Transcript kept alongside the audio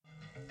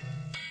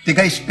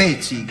Tikai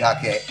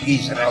spēcīgākie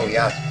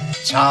izraujās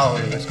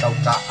cauri uz kaut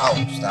kā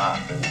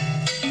augstāk.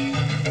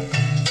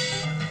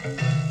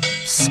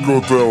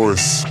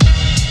 Skutelis.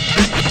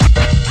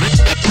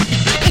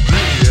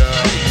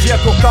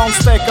 Džeku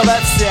Kaunsteika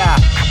versijā.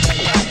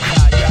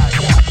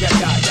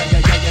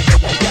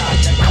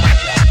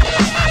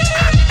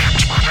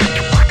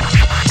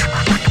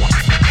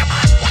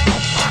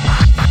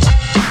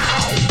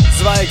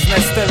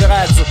 Zvaigznes tevi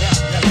redzu.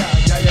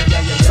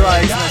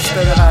 Zvaigznes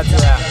tevi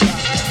redzu, jā.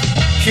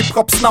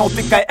 Hip-hops nav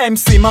tikai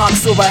MC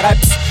māksla vai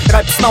reps.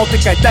 Reps nav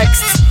tikai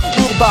teksts.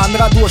 Urbāni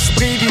radoša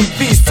brīvība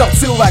vīz caur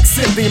cilvēku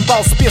sirdīm.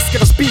 Balss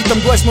pieskaras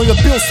bītam,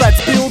 gleznojot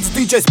pilsētas bildes.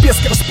 DJs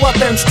pieskaras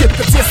platē un šķiet,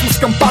 ka dziesmas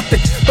kam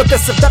pati. Bet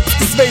tas ir darbs,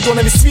 kas veido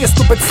nevis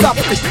sviestu, bet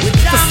sapti.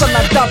 Tas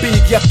sanāk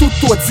dabīgi, ja tu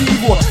to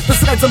dzīvo.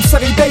 Tas redzams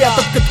arī dejā,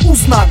 tad, kad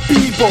uznāk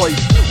b-boy.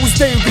 Uz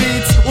deju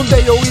grīds un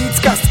dejo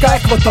līdz karsts kā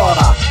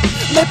ekvatorā.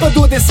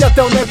 Nepadodies, ja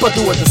tev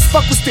nepadodas.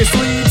 Pakusties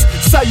līdz,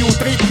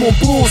 sajūt ritmu un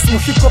plūsmu.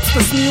 Hip-hops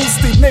tas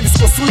mīlestība, nevis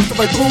ko sliktu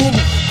vai drūmu.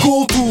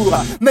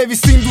 Kultūra,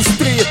 nevis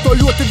industrija. To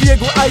ļoti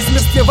viegli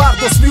aizmirst, ja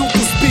vārdos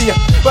viltus bija.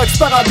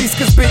 Laiks parādīs,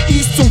 kas bija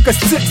īsts un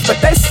kas cirks.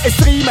 Bet es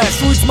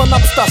rīmēšu, līdz man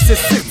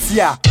apstāsies sirds,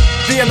 jā.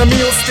 Viena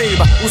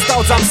mīlestība uz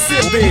daudzām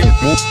sirdīm.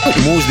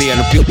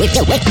 Mūsdienu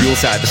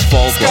pilsētas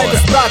folklora.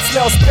 Skaidrs prāts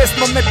ļaus spriest,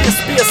 man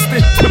nepiespiesti.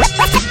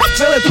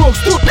 Vēlēt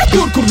rokas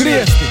tur, kur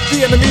griezti.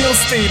 Viena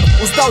mīlestība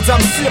uz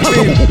daudzām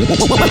sirdīm.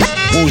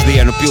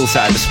 Mūsdienu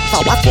pilsētas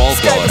folklora.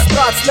 Skaidrs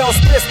prāts ļaus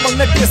spriest, man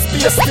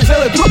nepiespiesti.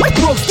 Vēlēt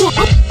rokas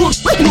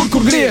tur,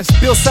 kur griezti.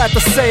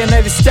 Pilsētas seja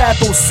nevis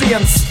ķēpa uz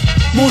sienas.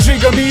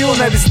 Mūžīga mīla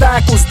nevis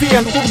dēka uz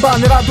dienu.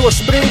 Urbāni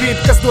radoša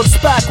brīvība, kas dod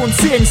spēku un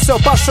cieņu sev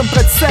pašam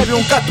pret sevi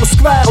un katru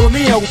skvēru un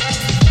ielu.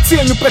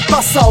 Cieņu pret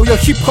pasauli, jo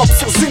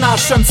hip-hops ir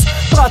zināšanas.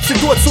 Prāts ir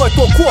dots, lai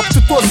to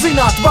koptu, to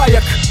zināt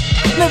vajag.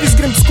 Nevis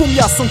grimt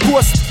skumjās un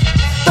kost.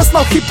 Tas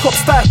nav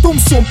hip-hops, tā ir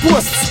tums un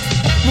posts.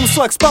 Mums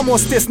laiks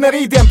pamosties ne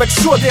rītdien, bet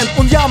šodien.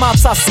 Un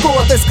jāmācās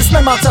skoloties, kas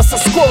nemācās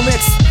ar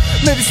skolnieks.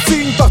 Nevis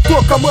cīņa par to,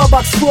 kam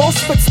labāks flows,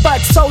 bet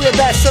spēks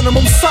sauliedēšana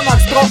mums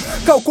sanāks, bro.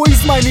 Kaut ko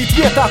izmainīt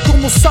vietā, kur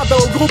mūs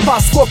sadala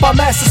grupās. Kopā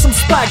mēs esam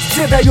spēks,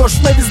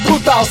 dziedējoši, nevis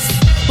brutāls.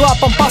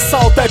 Lāpam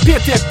pasaulē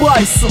pietiek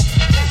plaisu.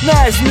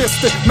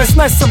 Neaizmirsti, mēs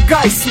nesam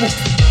gaismu.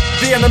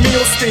 Viena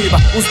mīlestība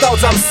uz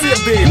daudzām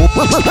sirdīm.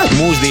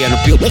 Mūsdienu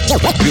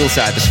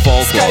pilsētas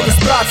folklora. Skaidrs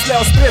prāts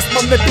ļaus spriest,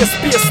 man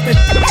nepiespiesti.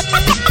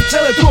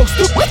 Celēt rokas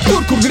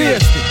tur, kur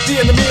griezti.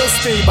 Viena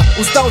mīlestība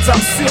uz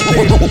daudzām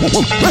sirdīm.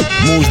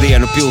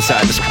 Mūsdienu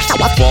pilsētas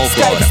folklora.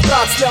 Skaidrs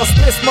prāts ļaus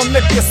spriest, man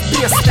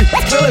nepiespiesti.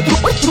 Celēt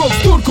rokas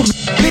tur, kur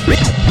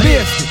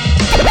griezti.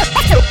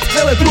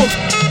 Celēt rokas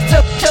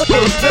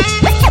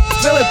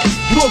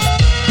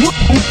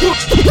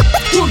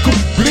tur, kur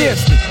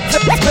griezti.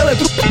 Celēt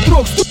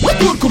rokas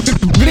tur, kur griezti.